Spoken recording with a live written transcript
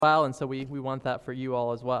well, and so we want that for you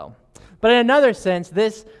all as well. But in another sense,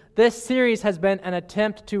 this series has been an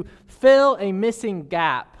attempt to fill a missing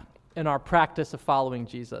gap in our practice of following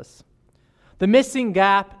Jesus. The missing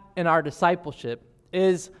gap in our discipleship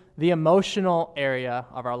is the emotional area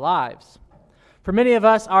of our lives. For many of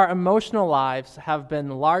us, our emotional lives have been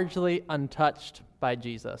largely untouched by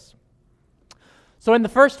Jesus. So in the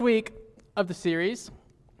first week of the series,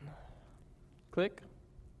 click.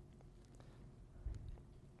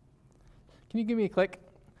 Can you give me a click?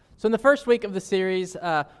 So in the first week of the series,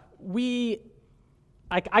 I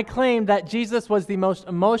claimed that Jesus was the most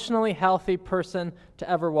emotionally healthy person to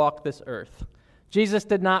ever walk this earth. Jesus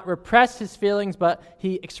did not repress his feelings, but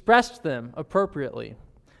he expressed them appropriately.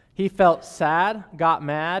 He felt sad, got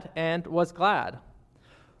mad, and was glad.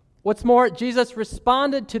 What's more, Jesus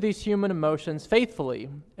responded to these human emotions faithfully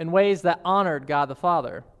in ways that honored God the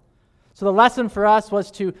Father. So the lesson for us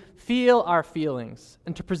was to feel our feelings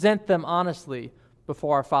and to present them honestly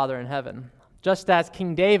before our Father in heaven, just as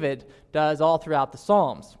King David does all throughout the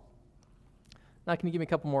Psalms. Now, can you give me a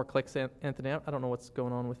couple more clicks, Anthony? I don't know what's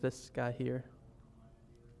going on with this guy here.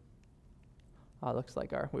 Oh, looks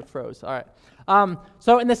like we froze. All right.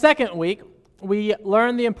 So in the second week, we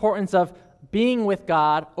learned the importance of being with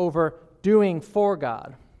God over doing for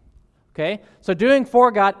God. Okay? So doing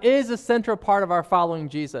for God is a central part of our following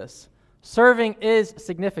Jesus. Serving is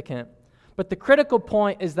significant. But the critical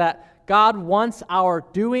point is that God wants our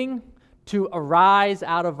doing to arise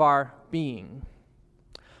out of our being.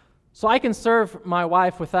 So I can serve my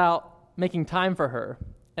wife without making time for her,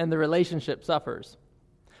 and the relationship suffers.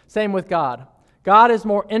 Same with God. God is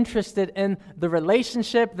more interested in the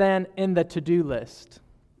relationship than in the to-do list.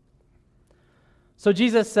 So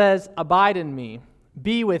Jesus says, "Abide in me,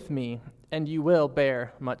 be with me, and you will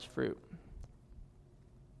bear much fruit."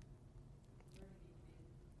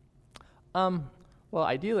 Well,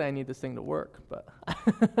 ideally I need this thing to work, but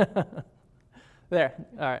there.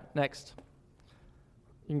 All right, next.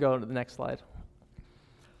 You can go to the next slide.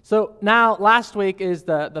 So now, last week is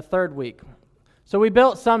the third week. So we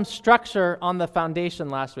built some structure on the foundation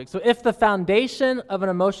last week. So if the foundation of an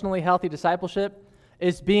emotionally healthy discipleship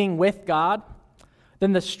is being with God,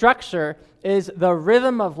 then the structure is the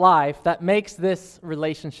rhythm of life that makes this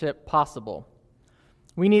relationship possible.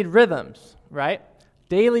 We need rhythms, right?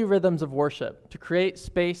 Daily rhythms of worship to create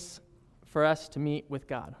space for us to meet with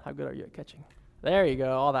God. How good are you at catching? There you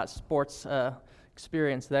go, all that sports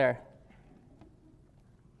experience there.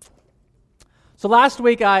 So last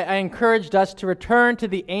week I encouraged us to return to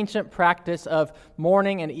the ancient practice of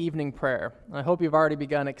morning and evening prayer. I hope you've already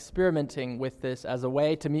begun experimenting with this as a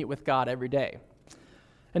way to meet with God every day.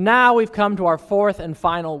 And now we've come to our fourth and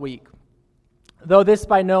final week, though this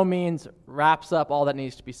by no means wraps up all that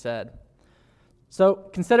needs to be said. So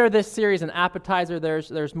consider this series an appetizer.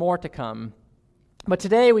 There's more to come. But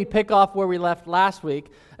today we pick off where we left last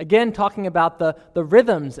week, again talking about the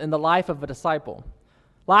rhythms in the life of a disciple.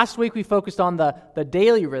 Last week we focused on the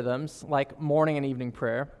daily rhythms, like morning and evening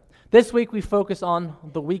prayer. This week we focus on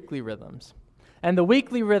the weekly rhythms. And the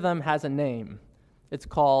weekly rhythm has a name. It's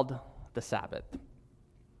called the Sabbath.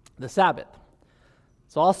 The Sabbath.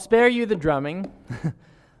 So I'll spare you the drumming.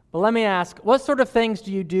 But let me ask, what sort of things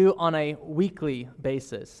do you do on a weekly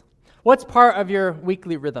basis? What's part of your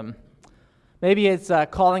weekly rhythm? Maybe it's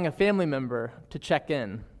calling a family member to check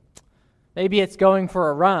in. Maybe it's going for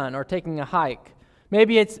a run or taking a hike.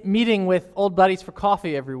 Maybe it's meeting with old buddies for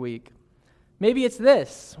coffee every week. Maybe it's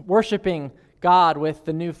this, worshiping God with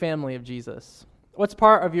the new family of Jesus. What's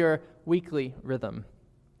part of your weekly rhythm?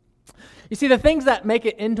 You see, the things that make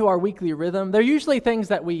it into our weekly rhythm, they're usually things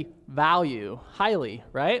that we value highly,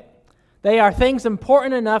 right? They are things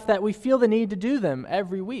important enough that we feel the need to do them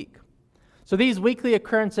every week. So these weekly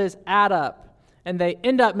occurrences add up, and they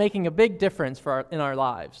end up making a big difference in our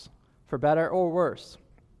lives, for better or worse.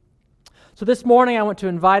 So this morning, I want to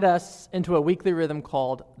invite us into a weekly rhythm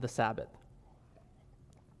called the Sabbath.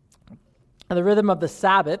 And the rhythm of the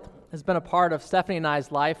Sabbath has been a part of Stephanie and I's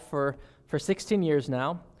life for 16 years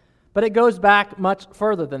now. But it goes back much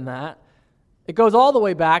further than that. It goes all the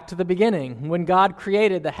way back to the beginning, when God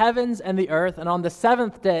created the heavens and the earth, and on the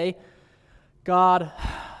seventh day, God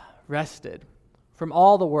rested from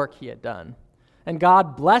all the work he had done. And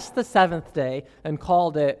God blessed the seventh day and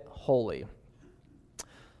called it holy.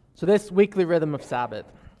 So this weekly rhythm of Sabbath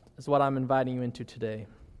is what I'm inviting you into today.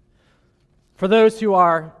 For those who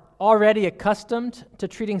are already accustomed to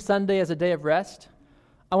treating Sunday as a day of rest,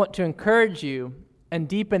 I want to encourage you and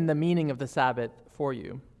deepen the meaning of the Sabbath for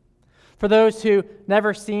you. For those who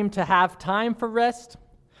never seem to have time for rest,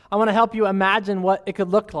 I want to help you imagine what it could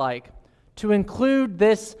look like to include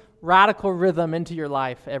this radical rhythm into your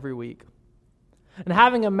life every week. And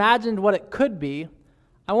having imagined what it could be,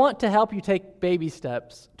 I want to help you take baby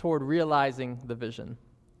steps toward realizing the vision.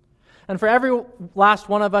 And for every last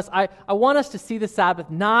one of us, I want us to see the Sabbath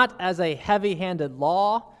not as a heavy-handed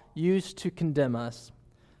law used to condemn us,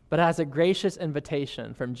 but as a gracious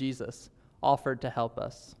invitation from Jesus offered to help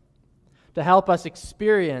us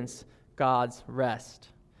experience God's rest,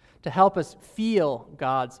 to help us feel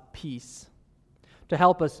God's peace, to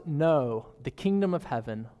help us know the kingdom of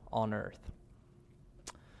heaven on earth.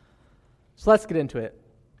 So let's get into it.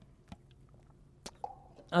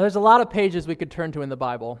 Now, there's a lot of pages we could turn to in the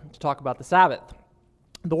Bible to talk about the Sabbath.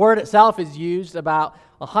 The word itself is used about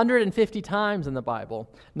 150 times in the Bible,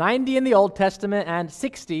 90 in the Old Testament and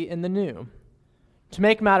 60 in the New. To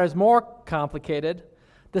make matters more complicated,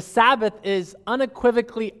 the Sabbath is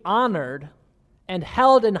unequivocally honored and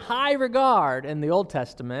held in high regard in the Old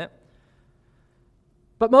Testament,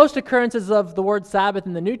 but most occurrences of the word Sabbath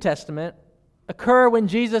in the New Testament occur when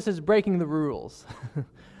Jesus is breaking the rules.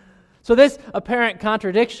 So this apparent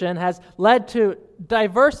contradiction has led to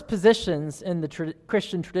diverse positions in the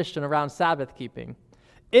Christian tradition around Sabbath keeping.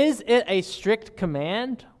 Is it a strict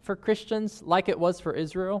command for Christians like it was for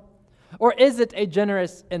Israel? Or is it a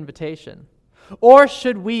generous invitation? Or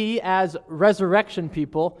should we, as resurrection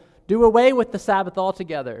people, do away with the Sabbath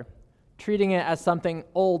altogether, treating it as something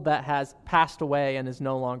old that has passed away and is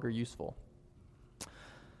no longer useful?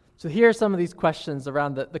 So here are some of these questions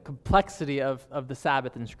around the complexity of the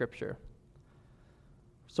Sabbath in Scripture.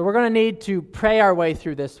 So we're going to need to pray our way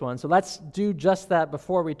through this one. So let's do just that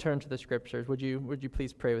before we turn to the Scriptures. Would you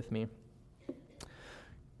please pray with me?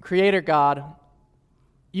 Creator God,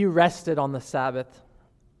 you rested on the Sabbath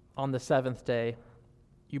on the seventh day.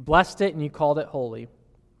 You blessed it and you called it holy.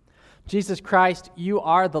 Jesus Christ, you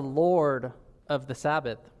are the Lord of the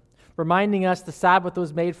Sabbath, reminding us the Sabbath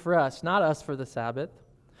was made for us, not us for the Sabbath.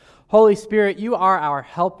 Holy Spirit, you are our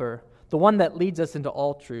helper, the one that leads us into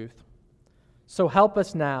all truth. So help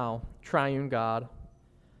us now, triune God.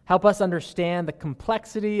 Help us understand the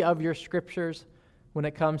complexity of your scriptures when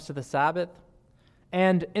it comes to the Sabbath.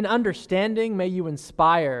 And in understanding, may you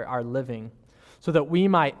inspire our living so that we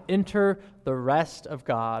might enter the rest of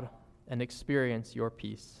God and experience your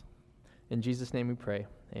peace. In Jesus' name we pray.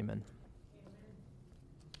 Amen.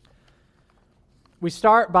 We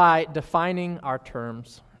start by defining our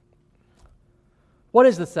terms. What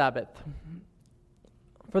is the Sabbath?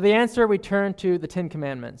 For the answer, we turn to the Ten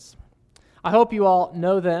Commandments. I hope you all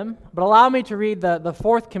know them, but allow me to read the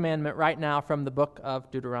fourth commandment right now from the book of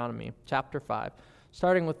Deuteronomy, chapter 5,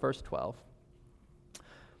 starting with verse 12.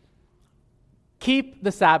 Keep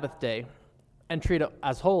the Sabbath day and treat it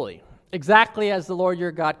as holy, exactly as the Lord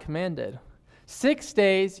your God commanded. 6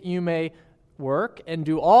 days you may work and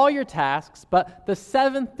do all your tasks, but the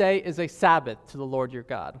seventh day is a Sabbath to the Lord your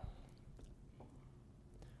God.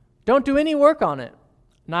 Don't do any work on it.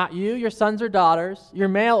 Not you, your sons or daughters, your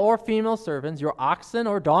male or female servants, your oxen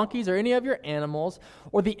or donkeys or any of your animals,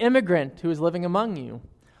 or the immigrant who is living among you,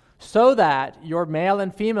 so that your male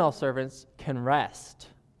and female servants can rest,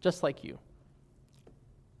 just like you.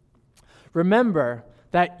 Remember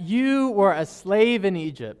that you were a slave in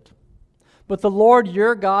Egypt, but the Lord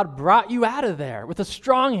your God brought you out of there with a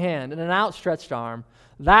strong hand and an outstretched arm.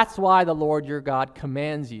 That's why the Lord your God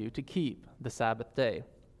commands you to keep the Sabbath day.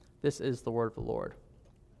 This is the word of the Lord.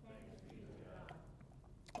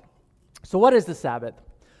 So what is the Sabbath?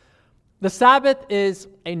 The Sabbath is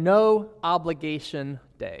a no-obligation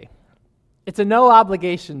day. It's a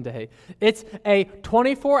no-obligation day. It's a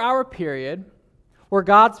 24-hour period where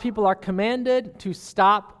God's people are commanded to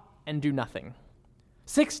stop and do nothing.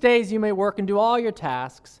 6 days you may work and do all your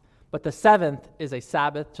tasks, but the seventh is a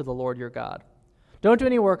Sabbath to the Lord your God. Don't do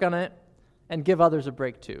any work on it, and give others a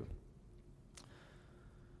break too.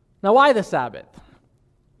 Now, why the Sabbath?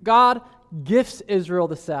 God gifts Israel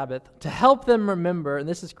the Sabbath to help them remember, and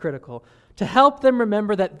this is critical, to help them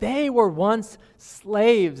remember that they were once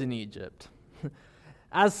slaves in Egypt.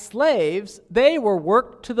 As slaves, they were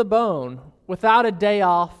worked to the bone without a day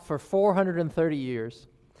off for 430 years.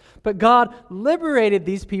 But God liberated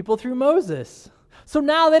these people through Moses. So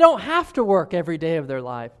now they don't have to work every day of their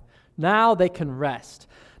life. Now they can rest.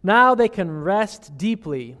 Now they can rest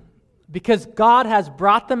deeply because God has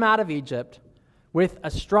brought them out of Egypt with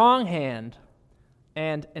a strong hand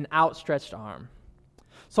and an outstretched arm.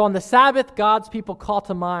 So on the Sabbath, God's people call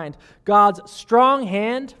to mind God's strong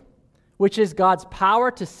hand, which is God's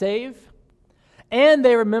power to save, and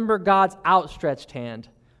they remember God's outstretched hand,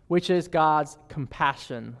 which is God's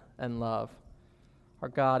compassion and love. Our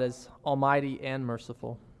God is almighty and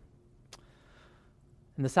merciful.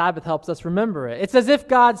 And the Sabbath helps us remember it. It's as if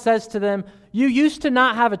God says to them, you used to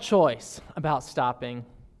not have a choice about stopping.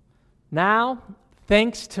 Now,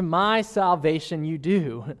 thanks to my salvation, you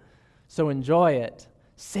do. So enjoy it.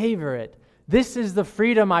 Savor it. This is the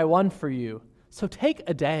freedom I won for you. So take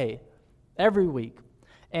a day every week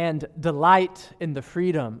and delight in the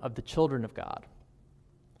freedom of the children of God.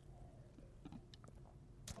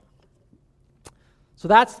 So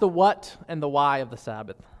that's the what and the why of the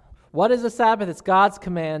Sabbath. What is the Sabbath? It's God's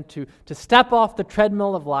command to step off the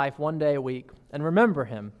treadmill of life one day a week and remember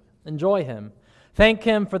Him, enjoy Him, thank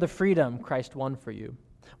Him for the freedom Christ won for you.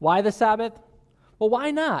 Why the Sabbath? Well,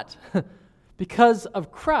 why not? Because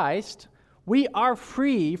of Christ, we are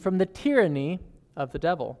free from the tyranny of the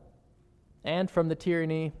devil and from the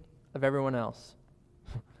tyranny of everyone else.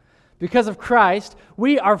 Because of Christ,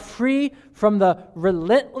 we are free from the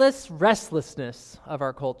relentless restlessness of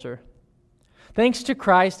our culture. Thanks to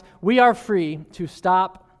Christ, we are free to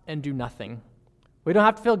stop and do nothing. We don't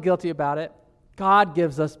have to feel guilty about it. God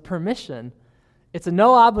gives us permission. It's a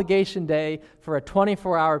no-obligation day for a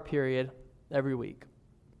 24-hour period every week.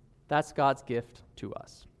 That's God's gift to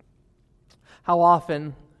us. How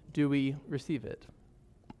often do we receive it?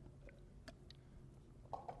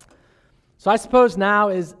 So I suppose now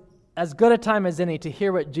is as good a time as any to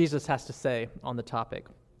hear what Jesus has to say on the topic.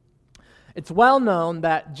 It's well known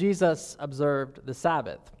that Jesus observed the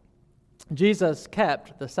Sabbath. Jesus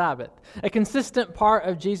kept the Sabbath. A consistent part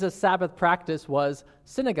of Jesus' Sabbath practice was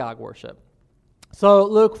synagogue worship. So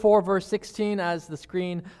Luke 4, verse 16, as the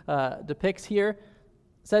screen depicts here,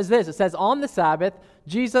 says this. It says, on the Sabbath,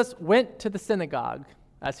 Jesus went to the synagogue,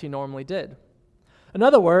 as he normally did. In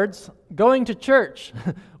other words, going to church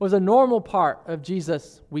was a normal part of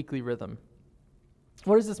Jesus' weekly rhythm.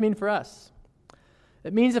 What does this mean for us?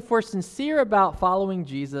 It means if we're sincere about following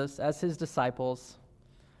Jesus as his disciples,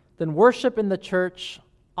 then worship in the church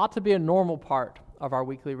ought to be a normal part of our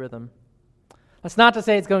weekly rhythm. That's not to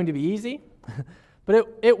say it's going to be easy, but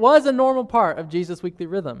it was a normal part of Jesus' weekly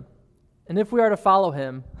rhythm. And if we are to follow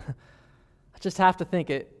him, I just have to think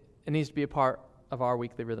it needs to be a part of our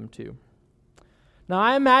weekly rhythm too. Now,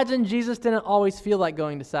 I imagine Jesus didn't always feel like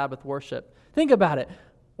going to Sabbath worship. Think about it.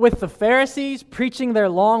 With the Pharisees preaching their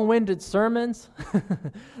long-winded sermons,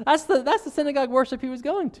 that's the synagogue worship he was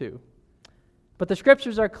going to. But the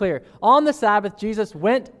scriptures are clear. On the Sabbath, Jesus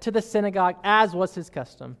went to the synagogue as was his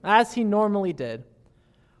custom, as he normally did.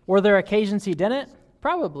 Were there occasions he didn't?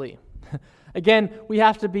 Probably. Again, we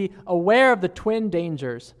have to be aware of the twin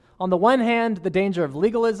dangers. On the one hand, the danger of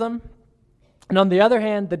legalism, and on the other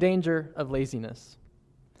hand, the danger of laziness.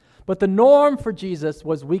 But the norm for Jesus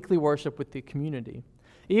was weekly worship with the community,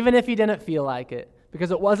 even if he didn't feel like it,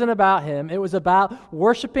 because it wasn't about him. It was about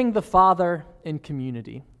worshiping the Father in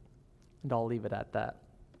community. And I'll leave it at that.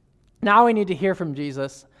 Now we need to hear from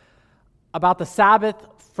Jesus about the Sabbath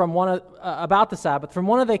from one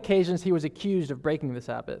of the occasions he was accused of breaking the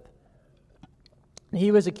Sabbath.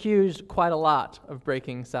 He was accused quite a lot of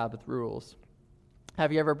breaking Sabbath rules.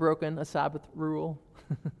 Have you ever broken a Sabbath rule?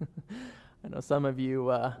 I know some of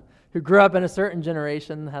you who grew up in a certain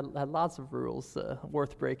generation had lots of rules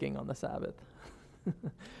worth breaking on the Sabbath.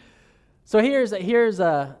 So here's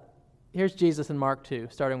Jesus in Mark 2,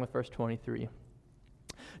 starting with verse 23.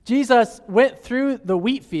 Jesus went through the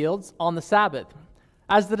wheat fields on the Sabbath.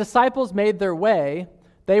 As the disciples made their way,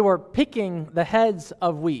 they were picking the heads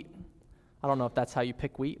of wheat. I don't know if that's how you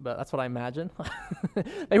pick wheat, but that's what I imagine.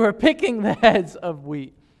 They were picking the heads of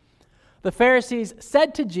wheat. The Pharisees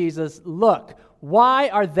said to Jesus, "Look, why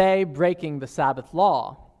are they breaking the Sabbath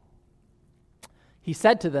law?" He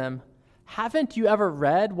said to them, "Haven't you ever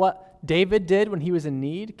read what David did when he was in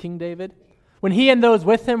need, King David? When he and those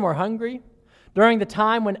with him were hungry? During the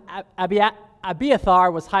time when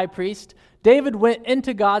Abiathar was high priest, David went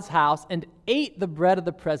into God's house and ate the bread of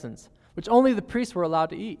the presence, which only the priests were allowed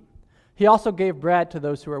to eat. He also gave bread to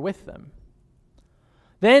those who were with them."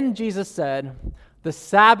 Then Jesus said, "The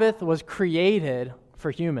Sabbath was created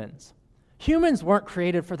for humans. Humans weren't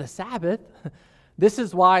created for the Sabbath. This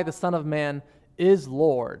is why the Son of Man is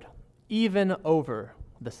Lord, even over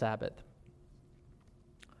the Sabbath."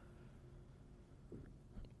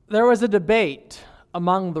 There was a debate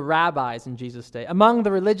among the rabbis in Jesus' day, among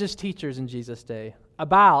the religious teachers in Jesus' day,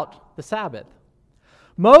 about the Sabbath.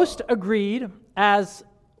 Most agreed, as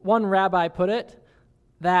one rabbi put it,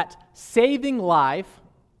 that saving life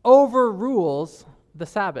overrules the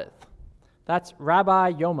Sabbath. That's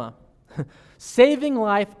Rabbi Yoma. Saving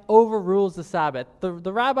life overrules the Sabbath.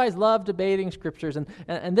 The rabbis love debating scriptures,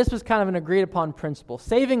 and this was kind of an agreed upon principle.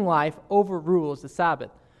 Saving life overrules the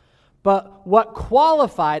Sabbath. But what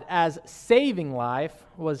qualified as saving life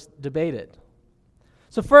was debated.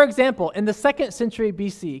 So for example, in the 2nd century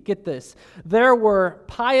BC, get this, there were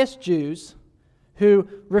pious Jews who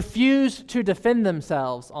refused to defend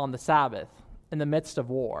themselves on the Sabbath in the midst of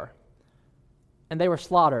war, and they were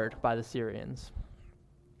slaughtered by the Syrians.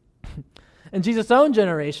 In Jesus' own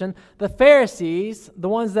generation, the Pharisees, the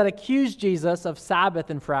ones that accused Jesus of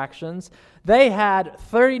Sabbath infractions, they had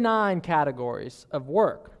 39 categories of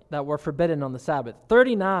work that were forbidden on the Sabbath.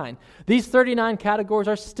 39. These 39 categories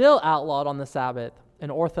are still outlawed on the Sabbath in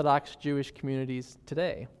Orthodox Jewish communities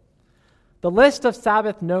today. The list of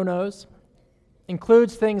Sabbath no-nos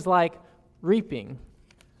includes things like reaping,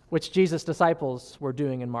 which Jesus' disciples were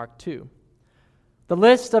doing in Mark 2. The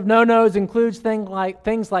list of no-nos includes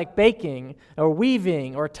things like baking or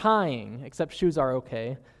weaving or tying, except shoes are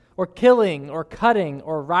okay, or killing or cutting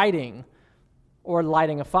or writing or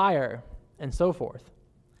lighting a fire, and so forth.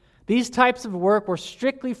 These types of work were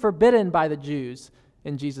strictly forbidden by the Jews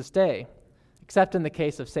in Jesus' day, except in the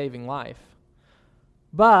case of saving life.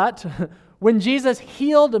 But when Jesus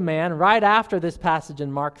healed a man right after this passage in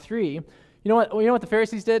Mark 3, you know what the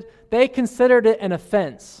Pharisees did? They considered it an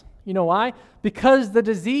offense. You know why? Because the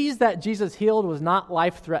disease that Jesus healed was not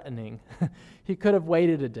life-threatening. He could have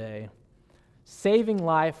waited a day. Saving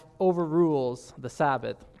life overrules the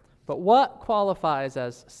Sabbath. But what qualifies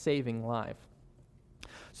as saving life?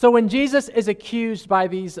 So when Jesus is accused by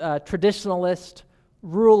these traditionalist,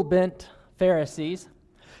 rule-bent Pharisees,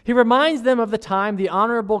 he reminds them of the time the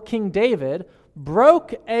honorable King David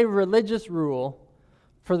broke a religious rule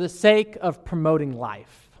for the sake of promoting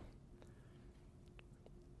life.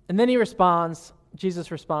 And then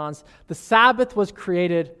Jesus responds, the Sabbath was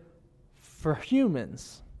created for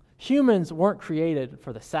humans. Humans weren't created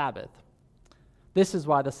for the Sabbath. This is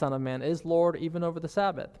why the Son of Man is Lord even over the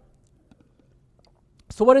Sabbath.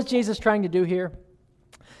 So what is Jesus trying to do here?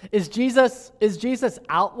 Is Jesus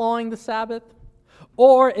outlawing the Sabbath?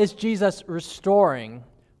 Or is Jesus restoring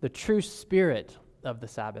the true spirit of the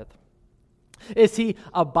Sabbath? Is he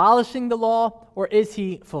abolishing the law, or is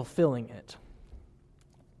he fulfilling it?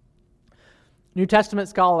 New Testament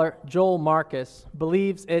scholar Joel Marcus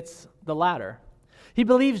believes it's the latter. He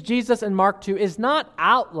believes Jesus in Mark 2 is not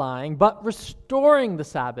outlawing, but restoring the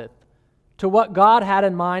Sabbath to what God had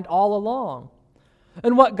in mind all along.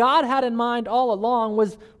 And what God had in mind all along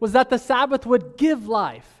was that the Sabbath would give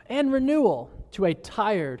life and renewal to a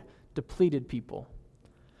tired, depleted people.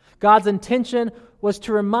 God's intention was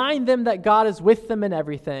to remind them that God is with them in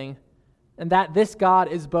everything, and that this God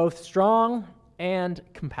is both strong and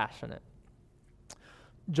compassionate.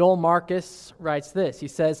 Joel Marcus writes this. He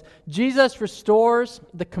says, Jesus restores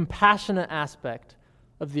the compassionate aspect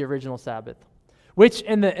of the original Sabbath, which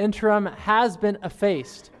in the interim has been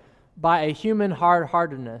effaced by a human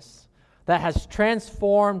hard-heartedness that has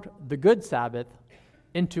transformed the good Sabbath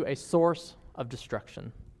into a source of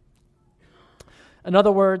destruction. In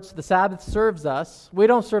other words, the Sabbath serves us. We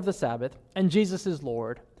don't serve the Sabbath, and Jesus is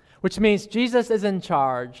Lord, which means Jesus is in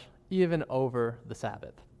charge even over the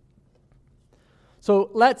Sabbath.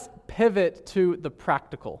 So let's pivot to the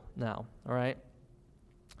practical now, all right?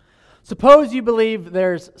 Suppose you believe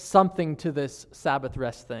there's something to this Sabbath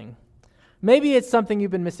rest thing. Maybe it's something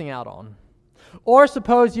you've been missing out on. Or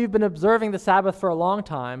suppose you've been observing the Sabbath for a long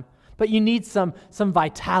time, but you need some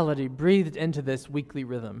vitality breathed into this weekly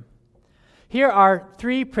rhythm. Here are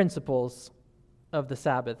 3 principles of the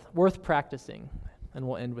Sabbath worth practicing, and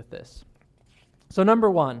we'll end with this. So number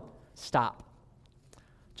 1, stop.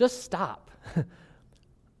 Just stop.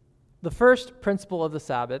 The first principle of the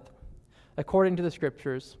Sabbath, according to the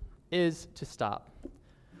Scriptures, is to stop.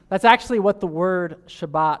 That's actually what the word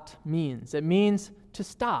Shabbat means. It means to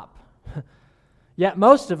stop. Yet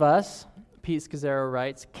most of us, Pete Scazzaro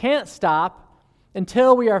writes, can't stop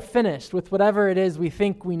until we are finished with whatever it is we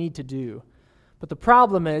think we need to do. But the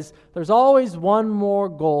problem is there's always one more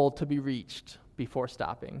goal to be reached before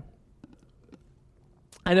stopping.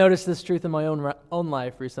 I noticed this truth in my own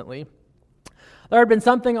life recently. There had been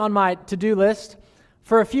something on my to-do list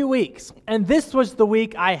for a few weeks, and this was the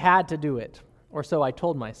week I had to do it. Or so I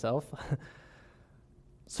told myself.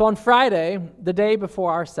 So on Friday, the day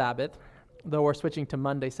before our Sabbath, though we're switching to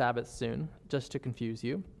Monday Sabbath soon, just to confuse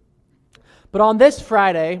you. But on this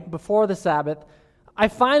Friday, before the Sabbath, I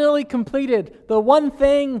finally completed the one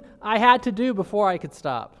thing I had to do before I could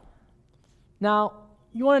stop. Now,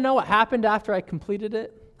 you want to know what happened after I completed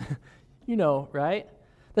it? You know, right?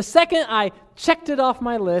 The second I checked it off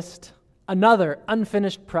my list, another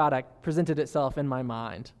unfinished product presented itself in my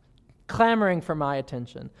mind, clamoring for my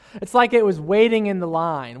attention. It's like it was waiting in the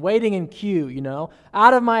line, waiting in queue, you know,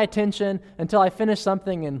 out of my attention until I finished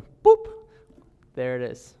something and boop, there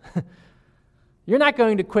it is. You're not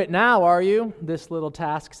going to quit now, are you? This little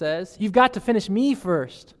task says. You've got to finish me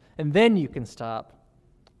first, and then you can stop.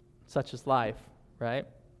 Such is life, right?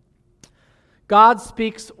 God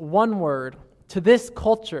speaks one word to this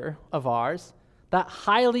culture of ours that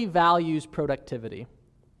highly values productivity.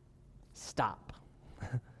 Stop.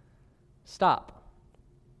 Stop.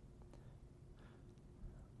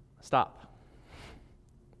 Stop.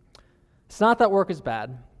 It's not that work is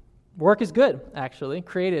bad. Work is good, actually,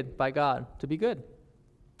 created by God to be good.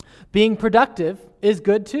 Being productive is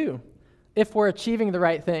good too, if we're achieving the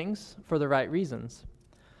right things for the right reasons.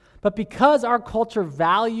 But because our culture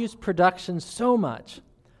values production so much,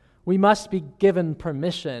 we must be given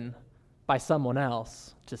permission by someone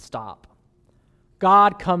else to stop.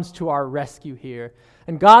 God comes to our rescue here,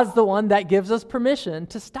 and God's the one that gives us permission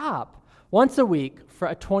to stop once a week for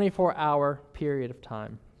a 24-hour period of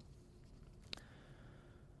time.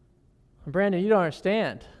 Brandon, you don't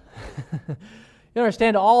understand. You don't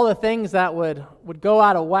understand all the things that would go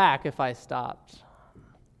out of whack if I stopped.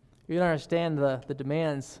 You don't understand the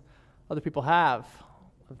demands other people have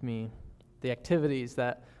of me, the activities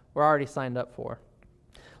that we're already signed up for.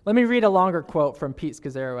 Let me read a longer quote from Pete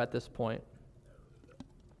Scazzero at this point.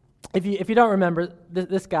 If you don't remember,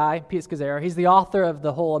 this guy, Pete Scazzero, he's the author of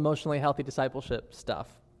the whole emotionally healthy discipleship stuff.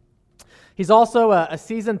 He's also a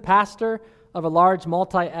seasoned pastor of a large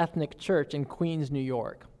multi-ethnic church in Queens, New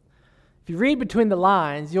York. If you read between the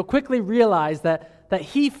lines, you'll quickly realize that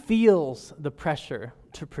he feels the pressure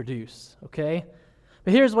to produce, okay?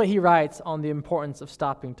 But here's what he writes on the importance of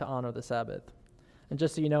stopping to honor the Sabbath. And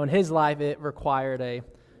just so you know, in his life, it required a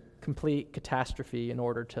complete catastrophe in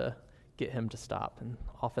order to get him to stop. And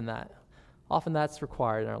often that's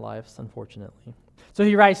required in our lives, unfortunately. So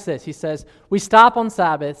he writes this. He says, "We stop on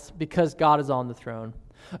Sabbaths because God is on the throne,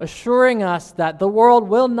 assuring us that the world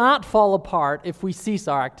will not fall apart if we cease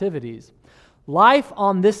our activities. Life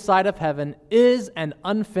on this side of heaven is an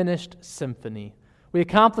unfinished symphony. We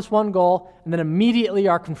accomplish one goal and then immediately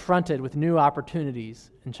are confronted with new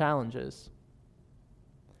opportunities and challenges.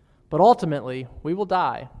 But ultimately, we will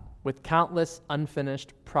die with countless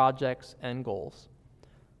unfinished projects and goals.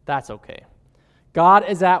 That's okay. God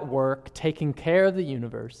is at work taking care of the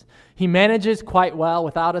universe. He manages quite well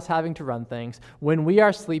without us having to run things. When we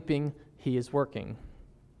are sleeping, He is working."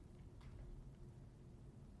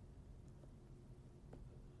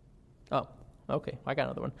 Oh, okay, I got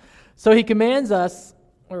another one. So He commands us,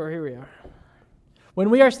 here we are. When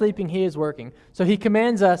we are sleeping, He is working. So He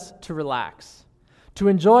commands us to relax, to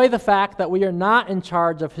enjoy the fact that we are not in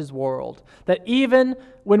charge of His world, that even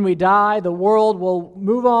when we die, the world will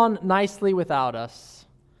move on nicely without us.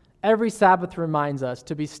 Every Sabbath reminds us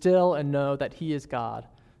to be still and know that He is God,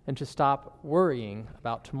 and to stop worrying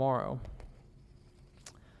about tomorrow.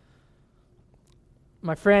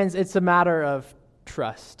 My friends, it's a matter of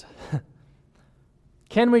trust.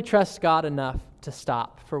 Can we trust God enough to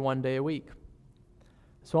stop for one day a week?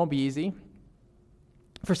 This won't be easy.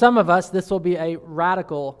 For some of us, this will be a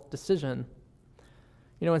radical decision.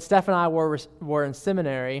 You know, when Steph and I were in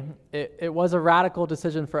seminary, it was a radical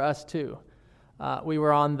decision for us too. We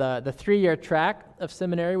were on the 3-year track of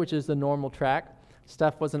seminary, which is the normal track.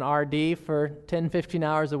 Steph was an RD for 10, 15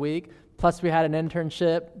 hours a week, plus we had an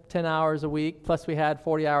internship, 10 hours a week, plus we had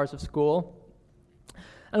 40 hours of school.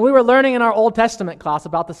 And we were learning in our Old Testament class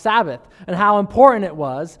about the Sabbath and how important it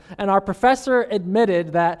was, and our professor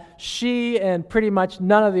admitted that she and pretty much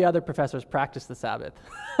none of the other professors practiced the Sabbath.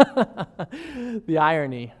 The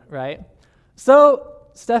irony, right? So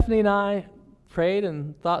Stephanie and I prayed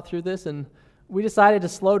and thought through this, and we decided to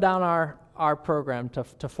slow down our program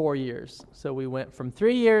to 4 years. So we went from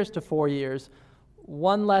 3 years to 4 years,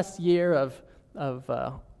 one less year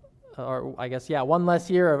one less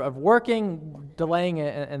year of working, delaying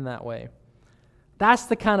it in that way. That's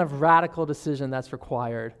the kind of radical decision that's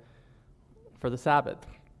required for the Sabbath.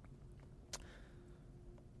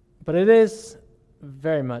 But it is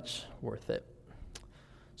very much worth it.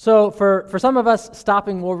 So for some of us,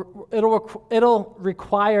 stopping it'll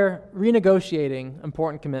require renegotiating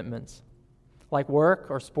important commitments, like work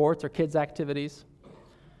or sports or kids' activities.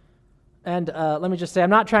 And let me just say, I'm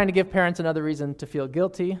not trying to give parents another reason to feel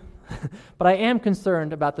guilty, but I am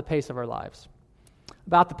concerned about the pace of our lives.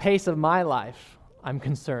 About the pace of my life, I'm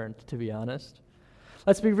concerned, to be honest.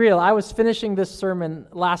 Let's be real. I was finishing this sermon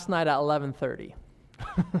last night at 11:30.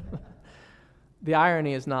 The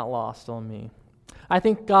irony is not lost on me. I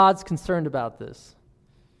think God's concerned about this.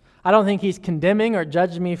 I don't think He's condemning or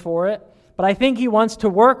judging me for it, but I think He wants to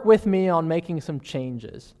work with me on making some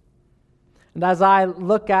changes. And as I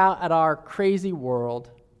look out at our crazy world,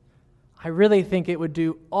 I really think it would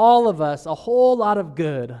do all of us a whole lot of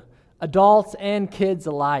good adults and kids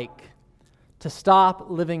alike, to stop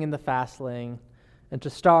living in the fast lane and to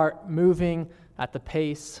start moving at the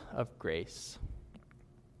pace of grace.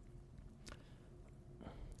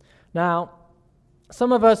 Now,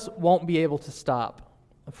 some of us won't be able to stop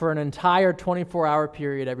for an entire 24-hour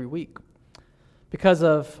period every week because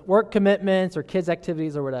of work commitments or kids'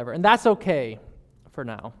 activities or whatever, and that's okay for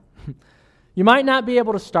now. You might not be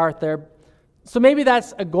able to start there, so maybe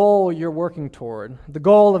that's a goal you're working toward, the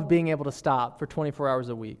goal of being able to stop for 24 hours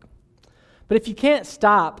a week. But if you can't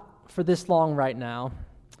stop for this long right now,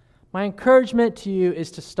 my encouragement to you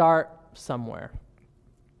is to start somewhere.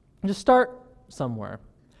 Just start somewhere.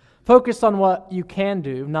 Focus on what you can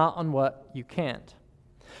do, not on what you can't.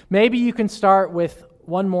 Maybe you can start with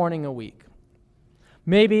one morning a week.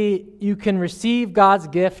 Maybe you can receive God's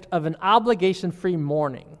gift of an obligation-free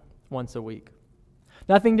morning once a week.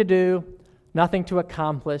 Nothing to do, nothing to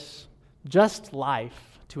accomplish, just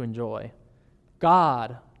life to enjoy.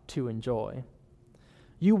 God to enjoy.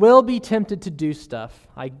 You will be tempted to do stuff,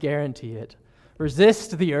 I guarantee it.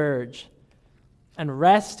 Resist the urge and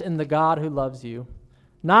rest in the God who loves you,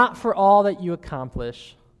 not for all that you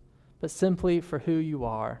accomplish, but simply for who you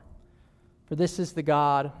are. For this is the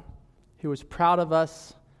God who is proud of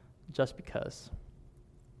us just because.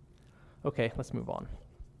 Okay, let's move on.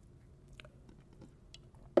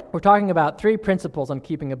 We're talking about 3 principles on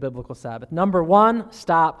keeping a biblical Sabbath. Number 1,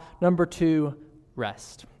 stop. Number 2,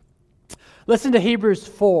 rest. Listen to Hebrews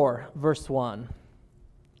 4, verse 1.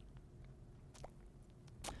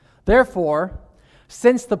 Therefore,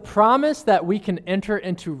 since the promise that we can enter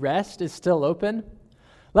into rest is still open,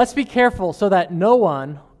 let's be careful so that no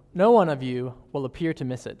one of you will appear to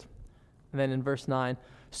miss it. And then in verse 9,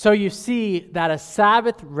 so you see that a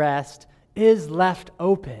Sabbath rest is left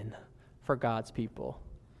open for God's people.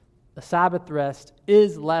 A Sabbath rest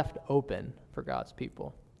is left open for God's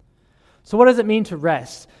people. So what does it mean to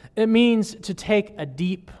rest? It means to take a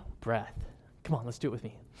deep breath. Come on, let's do it with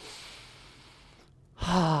me.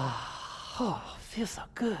 Oh, feels so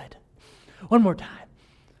good. One more time.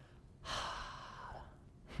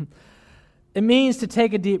 It means to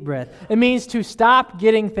take a deep breath. It means to stop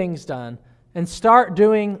getting things done and start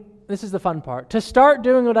doing, this is the fun part, to start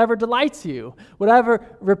doing whatever delights you, whatever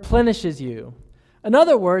replenishes you. In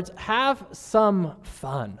other words, have some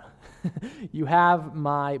fun. You have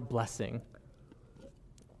my blessing.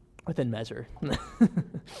 Within measure.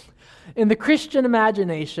 In the Christian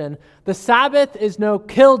imagination, the Sabbath is no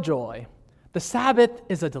killjoy. The Sabbath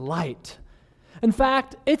is a delight. In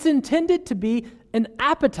fact, it's intended to be an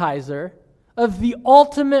appetizer of the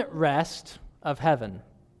ultimate rest of heaven.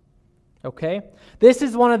 Okay? This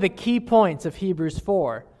is one of the key points of Hebrews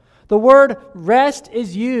 4. The word rest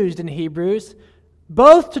is used in Hebrews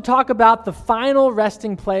both to talk about the final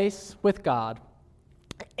resting place with God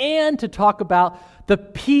and to talk about the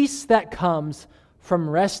peace that comes from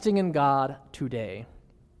resting in God today.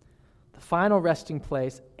 The final resting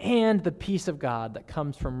place and the peace of God that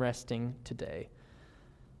comes from resting today.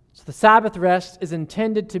 So the Sabbath rest is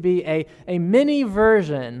intended to be a mini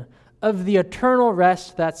version of the eternal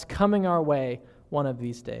rest that's coming our way one of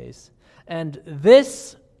these days. And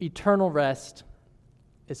this eternal rest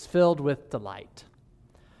is filled with delight.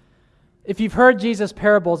 If you've heard Jesus'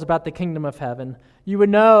 parables about the kingdom of heaven, you would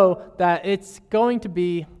know that it's going to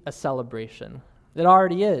be a celebration. It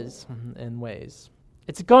already is in ways.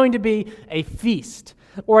 It's going to be a feast.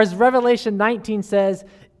 Or as Revelation 19 says,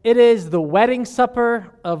 it is the wedding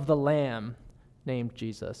supper of the Lamb named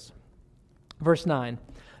Jesus. Verse 9,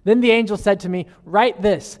 then the angel said to me, write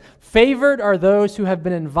this, favored are those who have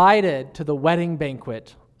been invited to the wedding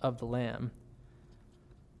banquet of the Lamb.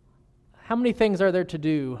 How many things are there to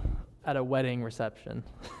do at a wedding reception?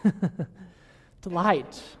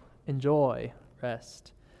 Delight, enjoy,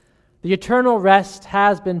 rest. The eternal rest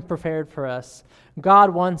has been prepared for us. God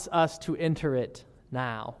wants us to enter it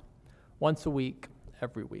now, once a week,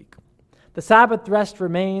 every week. The Sabbath rest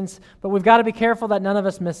remains, but we've got to be careful that none of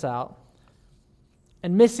us miss out.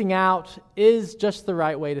 And missing out is just the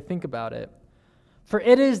right way to think about it. For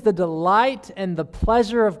it is the delight and the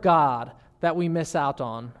pleasure of God that we miss out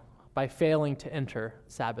on by failing to enter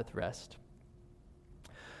Sabbath rest.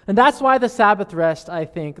 And that's why the Sabbath rest, I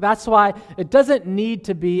think, that's why it doesn't need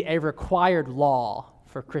to be a required law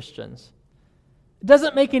for Christians. It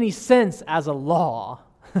doesn't make any sense as a law.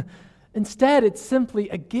 Instead, it's simply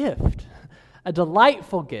a gift, a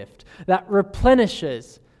delightful gift that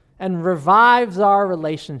replenishes and revives our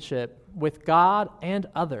relationship with God and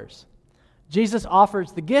others. Jesus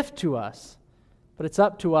offers the gift to us, but it's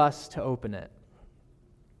up to us to open it.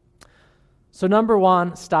 So number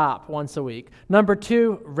 1, stop once a week. Number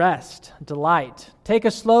 2, rest, delight. Take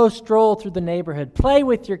a slow stroll through the neighborhood. Play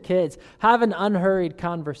with your kids. Have an unhurried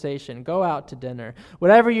conversation. Go out to dinner.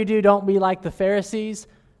 Whatever you do, don't be like the Pharisees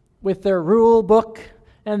with their rule book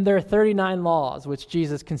and their 39 laws, which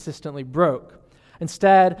Jesus consistently broke.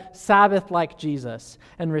 Instead, Sabbath like Jesus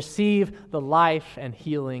and receive the life and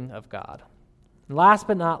healing of God. And last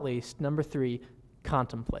but not least, number 3,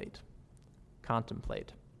 contemplate.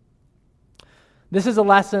 Contemplate. This is a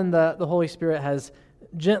lesson the Holy Spirit has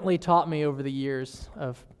gently taught me over the years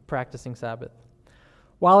of practicing Sabbath.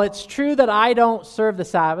 While it's true that I don't serve the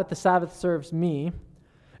Sabbath serves me,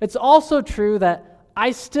 it's also true that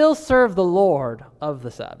I still serve the Lord of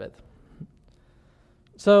the Sabbath.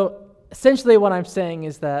 So essentially what I'm saying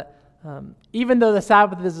is that even though the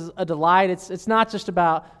Sabbath is a delight, it's not just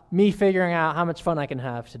about me figuring out how much fun I can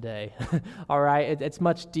have today. All right? It's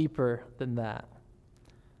much deeper than that.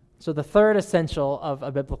 So the third essential of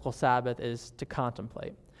a biblical Sabbath is to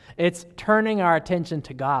contemplate. It's turning our attention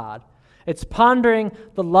to God. It's pondering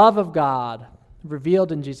the love of God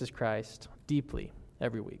revealed in Jesus Christ deeply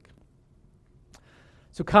every week.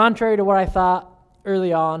 So contrary to what I thought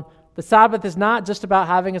early on, the Sabbath is not just about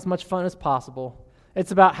having as much fun as possible.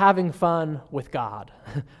 It's about having fun with God.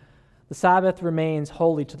 The Sabbath remains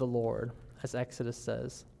holy to the Lord, as Exodus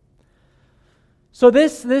says. So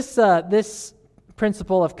this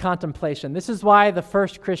principle of contemplation, this is why the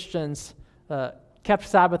first Christians kept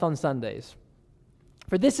Sabbath on Sundays.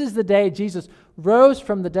 For this is the day Jesus rose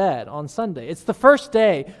from the dead, on Sunday. It's the first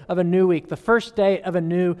day of a new week, the first day of a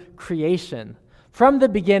new creation. From the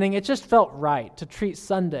beginning, it just felt right to treat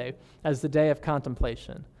Sunday as the day of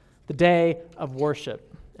contemplation, the day of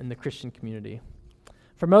worship in the Christian community.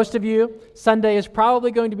 For most of you, Sunday is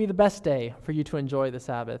probably going to be the best day for you to enjoy the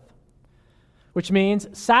Sabbath, which means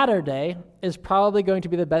Saturday is probably going to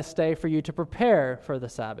be the best day for you to prepare for the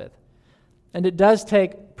Sabbath. And it does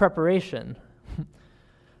take preparation.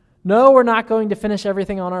 No, we're not going to finish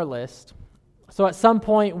everything on our list. So at some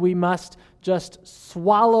point, we must just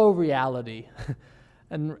swallow reality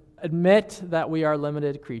and admit that we are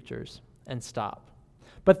limited creatures and stop.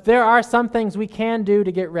 But there are some things we can do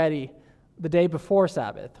to get ready the day before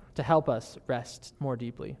Sabbath to help us rest more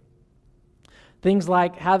deeply. Things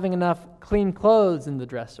like having enough clean clothes in the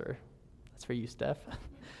dresser. That's for you, Steph.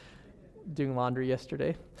 Doing laundry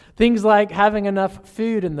yesterday. Things like having enough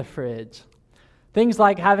food in the fridge. Things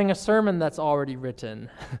like having a sermon that's already written,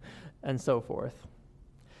 and so forth.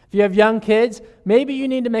 If you have young kids, maybe you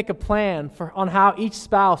need to make a plan on how each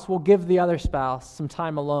spouse will give the other spouse some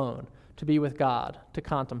time alone to be with God, to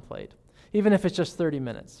contemplate, even if it's just 30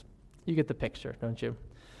 minutes. You get the picture, don't you?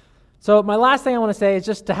 So my last thing I want to say is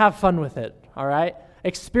just to have fun with it, all right?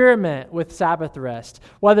 Experiment with Sabbath rest,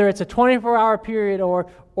 whether it's a 24-hour period or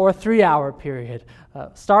a 3-hour period.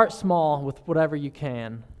 Start small with whatever you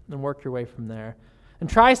can and work your way from there. And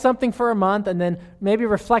try something for a month and then maybe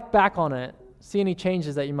reflect back on it, see any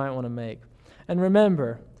changes that you might want to make. And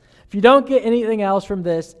remember, if you don't get anything else from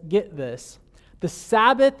this, get this. The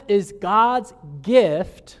Sabbath is God's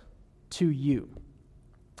gift to you.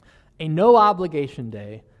 A no-obligation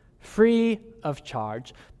day, free of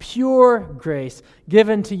charge, pure grace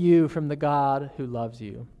given to you from the God who loves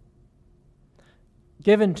you.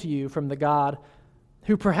 Given to you from the God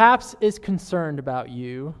who perhaps is concerned about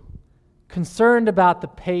you, concerned about the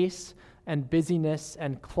pace and busyness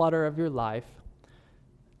and clutter of your life.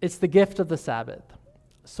 It's the gift of the Sabbath,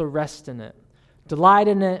 so rest in it, delight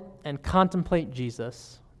in it, and contemplate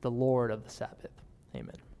Jesus, the Lord of the Sabbath.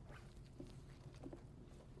 Amen.